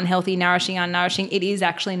healthy, unhealthy, nourishing, unnourishing. It is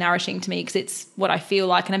actually nourishing to me because it's what I feel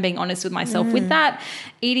like, and I'm being honest with myself with that.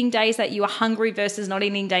 Eating days that you are hungry versus not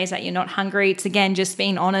eating days that you're not hungry. It's, again, just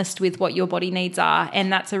being honest with what your body needs are,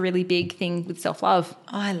 and that's a really big thing with self-love.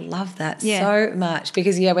 Oh, I love that so much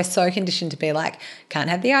because, we're so conditioned to be like, can't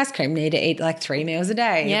have the ice cream, need to eat like 3 meals a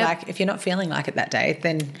day. Yep. Like if you're not feeling like it that day,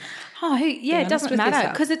 then... Oh, yeah, it doesn't matter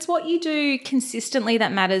because it's what you do consistently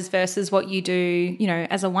that matters versus what you do,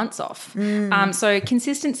 as a once-off. So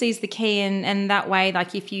consistency is the key, and that way,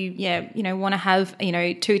 like if you, want to have,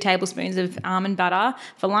 2 tablespoons of almond butter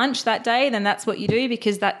for lunch that day, then that's what you do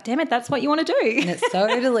because that's what you want to do. And it's so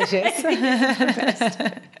delicious.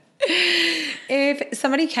 If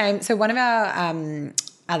somebody came, so one of our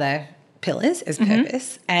other pillars is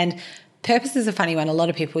purpose, and purpose is a funny one. A lot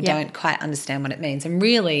of people don't quite understand what it means. And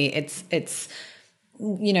really it's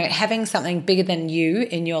having something bigger than you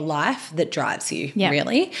in your life that drives you,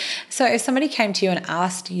 really. So if somebody came to you and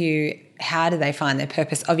asked you how do they find their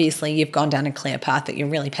purpose, obviously you've gone down a clear path that you're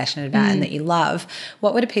really passionate about and that you love.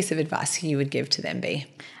 What would a piece of advice you would give to them be?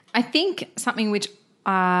 I think something which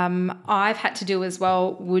I've had to do as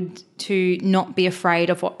well would to not be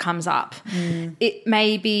afraid of what comes up. It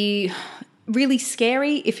may be really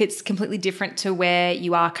scary if it's completely different to where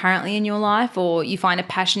you are currently in your life, or you find a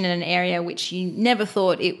passion in an area which you never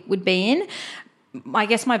thought it would be in. I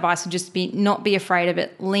guess my advice would just be not be afraid of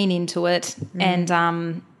it, lean into it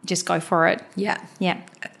and just go for it. Yeah. Yeah.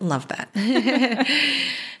 Love that.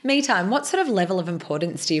 Me time. What sort of level of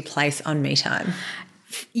importance do you place on me time?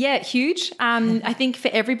 Yeah, huge. I think for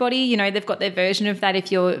everybody, they've got their version of that.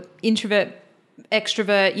 If you're introvert,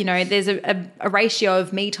 extrovert, there's a ratio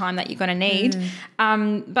of me time that you're going to need.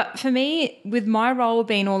 But for me, with my role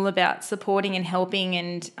being all about supporting and helping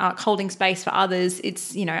and holding space for others,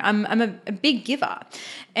 it's, I'm a big giver.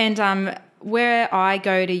 And where I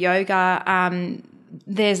go to yoga,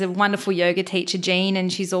 there's a wonderful yoga teacher, Jean,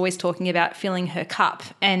 and she's always talking about filling her cup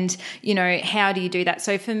and, how do you do that?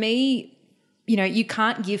 So for me, you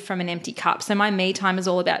can't give from an empty cup. So my me time is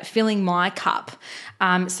all about filling my cup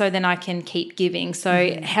so then I can keep giving.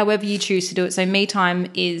 So however you choose to do it. So me time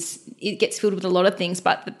it gets filled with a lot of things,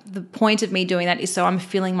 but the point of me doing that is so I'm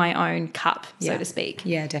filling my own cup, so to speak.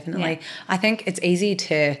 Yeah, definitely. Yeah. I think it's easy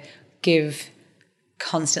to give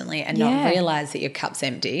constantly and not realise that your cup's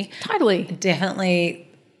empty. Totally.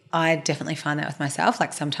 I definitely find that with myself.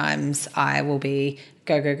 Like sometimes I will be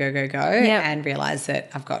go and realise that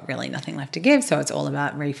I've got really nothing left to give. So it's all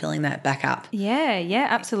about refilling that back up. Yeah,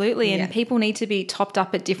 absolutely. And people need to be topped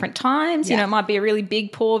up at different times. It might be a really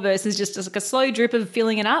big pour versus just like a slow drip of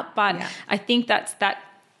filling it up. But I think that's that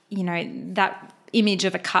image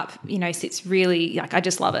of a cup, sits really, like, I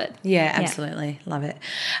just love it. Yeah, absolutely. Love it.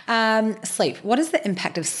 Sleep. What is the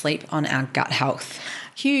impact of sleep on our gut health?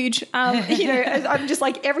 Huge. I'm just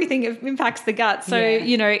like everything impacts the gut. So,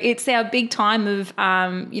 it's our big time of,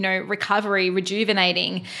 recovery,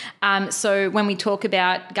 rejuvenating. So when we talk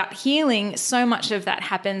about gut healing, so much of that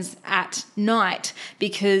happens at night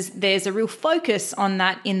because there's a real focus on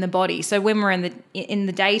that in the body. So when we're in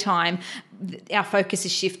the daytime, our focus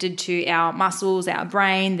is shifted to our muscles, our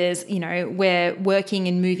brain. There's, we're working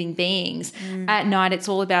and moving beings. At night, it's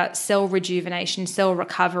all about cell rejuvenation, cell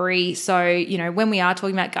recovery. So, when we are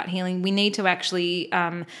talking about gut healing, we need to actually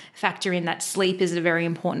factor in that sleep is a very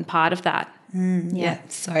important part of that. Yeah.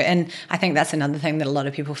 So, and I think that's another thing that a lot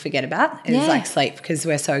of people forget about is like sleep, because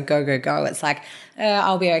we're so go. It's like,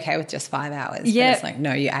 I'll be okay with just 5 hours. Yeah. But it's like,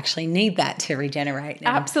 no, you actually need that to regenerate. And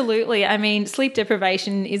Absolutely. I mean, sleep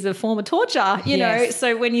deprivation is a form of torture, you know.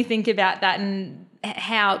 So when you think about that and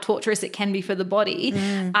how torturous it can be for the body,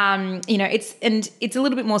 you know, it's a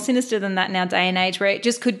little bit more sinister than that in our day and age, where it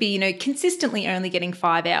just could be, you know, consistently only getting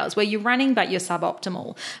 5 hours where you're running but you're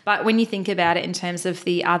suboptimal. But when you think about it in terms of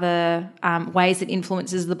the other ways it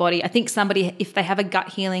influences the body, I think somebody, if they have a gut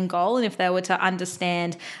healing goal and if they were to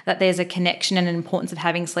understand that there's a connection and an importance of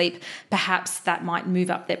having sleep, perhaps that might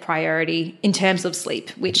move up their priority in terms of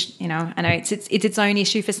sleep, which, you know, I know it's its own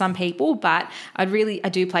issue for some people, but I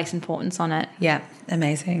do place importance on it. Yeah.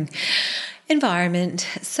 Amazing. Environment.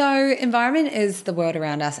 So environment is the world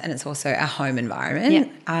around us, and it's also our home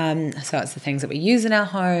environment. So it's the things that we use in our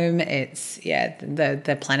home. It's,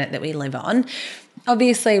 the planet that we live on.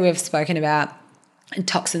 Obviously, we've spoken about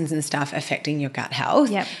toxins and stuff affecting your gut health.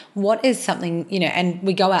 What is something, you know, and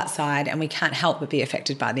we go outside and we can't help but be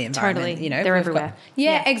affected by the environment. Totally. You know, they're everywhere.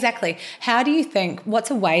 Exactly. How do you think, what's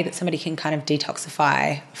a way that somebody can kind of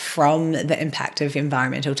detoxify from the impact of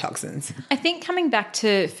environmental toxins? I think coming back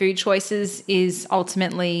to food choices is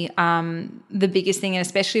ultimately the biggest thing, and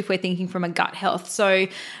especially if we're thinking from a gut health. So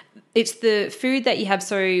it's the food that you have.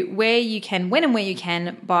 So when and where you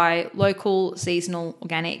can, buy local, seasonal,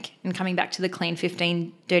 organic, and coming back to the clean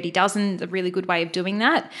 15 dirty dozen, is a really good way of doing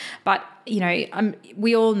that. But, you know,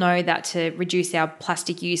 we all know that to reduce our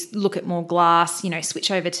plastic use, look at more glass, you know, switch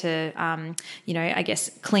over to, you know, I guess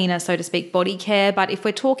cleaner, so to speak, body care. But if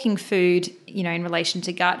we're talking food, you know, in relation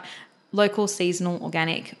to gut, local, seasonal,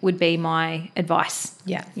 organic would be my advice.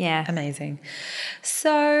 Yeah. Amazing.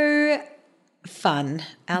 So fun.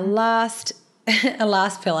 Our last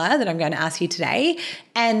pillar that I'm going to ask you today,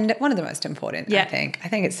 and one of the most important, I think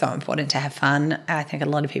it's so important to have fun. I think a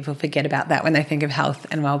lot of people forget about that when they think of health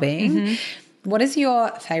and well-being. What is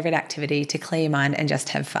your favorite activity to clear your mind and just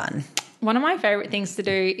have fun? One of my favorite things to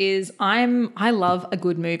do is I love a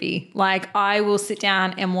good movie. Like, I will sit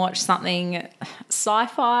down and watch something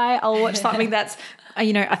sci-fi. I'll watch something that's,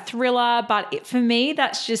 you know, a thriller. But for me,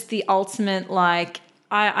 that's just the ultimate, like,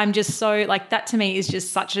 I'm just so, like, that to me is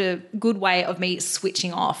just such a good way of me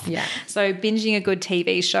switching off. So binging a good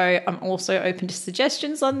TV show, I'm also open to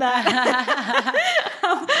suggestions on that.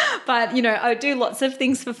 But, you know, I do lots of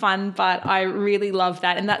things for fun, but I really love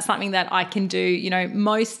that. And that's something that I can do, you know,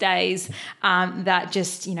 most days, that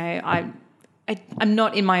just, you know, I'm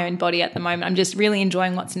not in my own body at the moment. I'm just really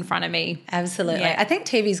enjoying what's in front of me. Absolutely. I think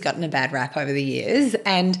TV's gotten a bad rap over the years,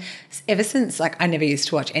 and ever since, like, I never used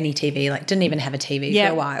to watch any TV, like didn't even have a TV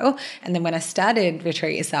for a while. And then when I started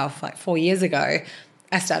Retreat Yourself like 4 years ago,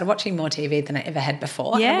 I started watching more TV than I ever had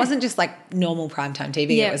before. And it wasn't just like normal primetime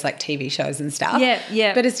TV. It was like TV shows and stuff.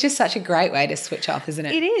 But it's just such a great way to switch off, isn't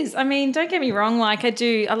it? It is. I mean, don't get me wrong. Like,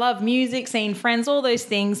 I love music, seeing friends, all those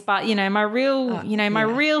things. But, you know, my real,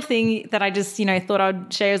 real thing that I just, you know, thought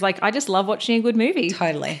I'd share is, like, I just love watching a good movie.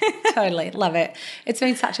 Totally. Love it. It's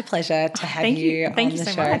been such a pleasure to have you on the show. Thank you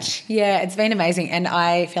so much. Yeah, it's been amazing. And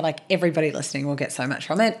I feel like everybody listening will get so much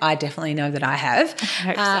from it. I definitely know that I have. I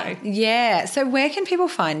hope so. Yeah. So where can people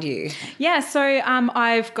find you? Yeah, so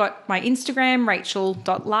I've got my Instagram,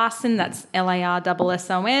 rachel.larson, that's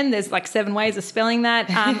LARSSON. There's like 7 ways of spelling that.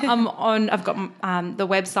 I've got the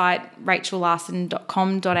website,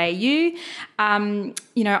 rachellarson.com.au.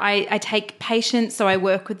 You know, I take patients, so I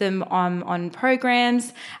work with them on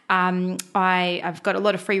programs. I've got a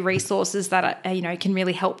lot of free resources that, you know, can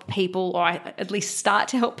really help people, or at least start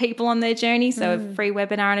to help people on their journey. So a free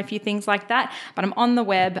webinar and a few things like that. But I'm on the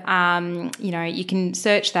web. You know, you can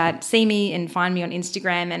search that, see me and find me on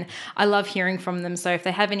Instagram. And I love hearing from them. So if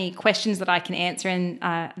they have any questions that I can answer in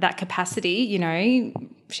that capacity, you know,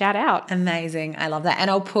 shout out. Amazing. I love that. And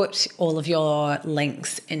I'll put all of your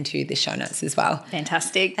links into the show notes as well.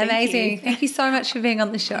 Fantastic. Amazing. Thank you so much for being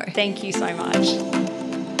on the show. Thank you so much.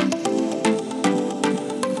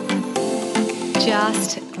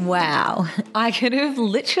 Just wow. I could have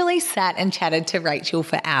literally sat and chatted to Rachel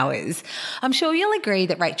for hours. I'm sure you'll agree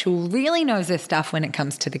that Rachel really knows her stuff when it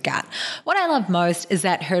comes to the gut. What I love most is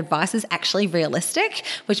that her advice is actually realistic,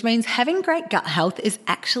 which means having great gut health is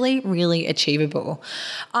actually really achievable.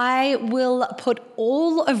 I will put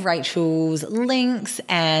all of Rachel's links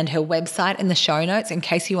and her website in the show notes in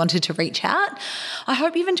case you wanted to reach out. I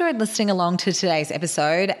hope you've enjoyed listening along to today's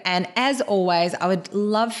episode. And as always, I would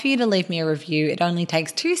love for you to leave me a review. It only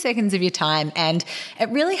takes 2 seconds of your time, and it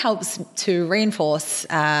really helps to reinforce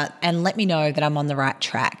and let me know that I'm on the right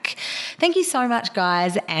track. Thank you so much,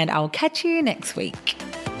 guys, and I'll catch you next week.